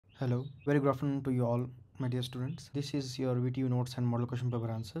Hello, very good afternoon to you all, my dear students. This is your VTU notes and model question paper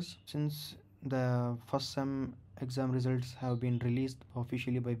answers. Since the first sem exam results have been released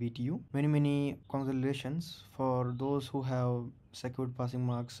officially by VTU, many congratulations for those who have secured passing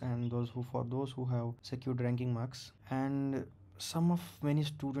marks and for those who have secured ranking marks. And some of many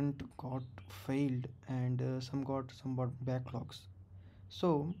students got failed and some got backlogs.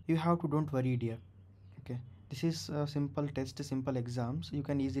 So you have to don't worry, dear. Okay, this is a simple test, simple exams you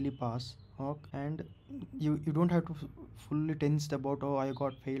can easily pass. Okay, and you don't have to fully tensed about, oh, I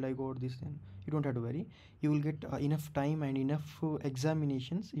got failed, I got this, and you don't have to worry. You will get enough time and enough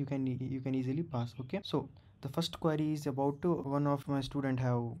examinations. You can easily pass. Okay, so the first query is about one of my student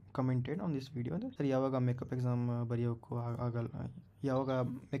have commented on this video that sir ಯಾವಾಗ makeup exam ಬರೆಯೋಕ್ಕೂ ಆಗಲ್ಲ, ಯಾವಾಗ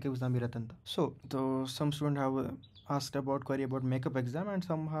makeup exam ಇರತ್ತಂತ. So some student have asked about query about makeup exam, and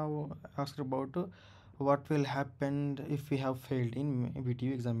somehow asked about what will happen if we have failed in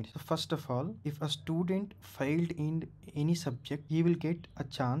VTU examination. So first of all, if a student failed in any subject, he will get a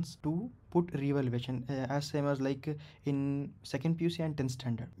chance to put revaluation as same as like in second PUC and 10th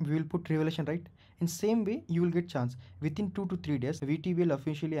standard. We will put revaluation, right? In same way, you will get chance within 2 to 3 days. VT will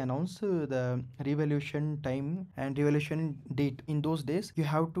officially announce the revaluation time and revaluation date. In those days, you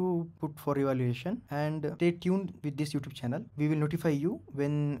have to put for revaluation, and stay tuned with this YouTube channel. We will notify you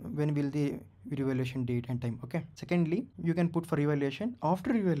when will the revaluation date and time. Okay, secondly, you can put for evaluation.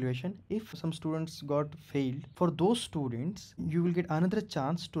 After evaluation, if some students got failed, for those students you will get another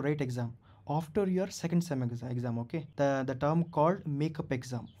chance to write exam after your second sem exam. Okay, the term called makeup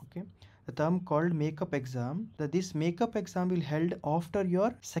exam. Okay, the term called makeup exam, that this makeup exam will held after your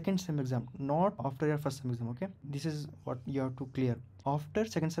second sem exam, not after your first sem exam. Okay, this is what you have to clear. After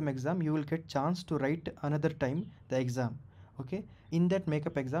second sem exam, you will get chance to write another time the exam. Okay, in that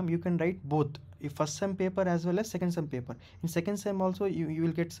makeup exam you can write both first sem paper as well as second sem paper. In second sem also you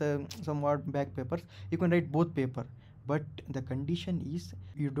will get somewhat back papers. You can write both paper, but the condition is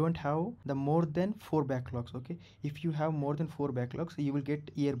you don't have the more than 4 backlogs. Okay, if you have more than 4 backlogs, you will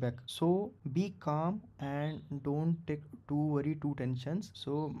get year back. So be calm and don't take too worry, too tensions.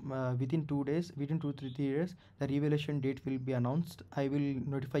 So within 2 days, within 2-3 days, the revaluation date will be announced. I will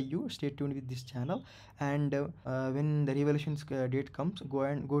notify you. Stay tuned with this channel, and when the revaluation date comes,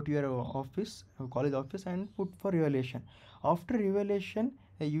 go to your office, college office, and put for revaluation. After revaluation,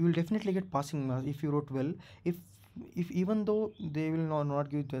 you will definitely get passing marks if you wrote well. If even though they will not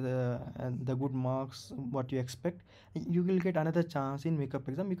give the good marks what you expect, you will get another chance in makeup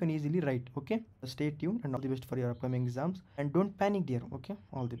exam. You can easily write. Okay, stay tuned, and all the best for your upcoming exams. And don't panic, dear. Okay,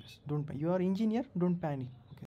 all the best. You are engineer, don't panic.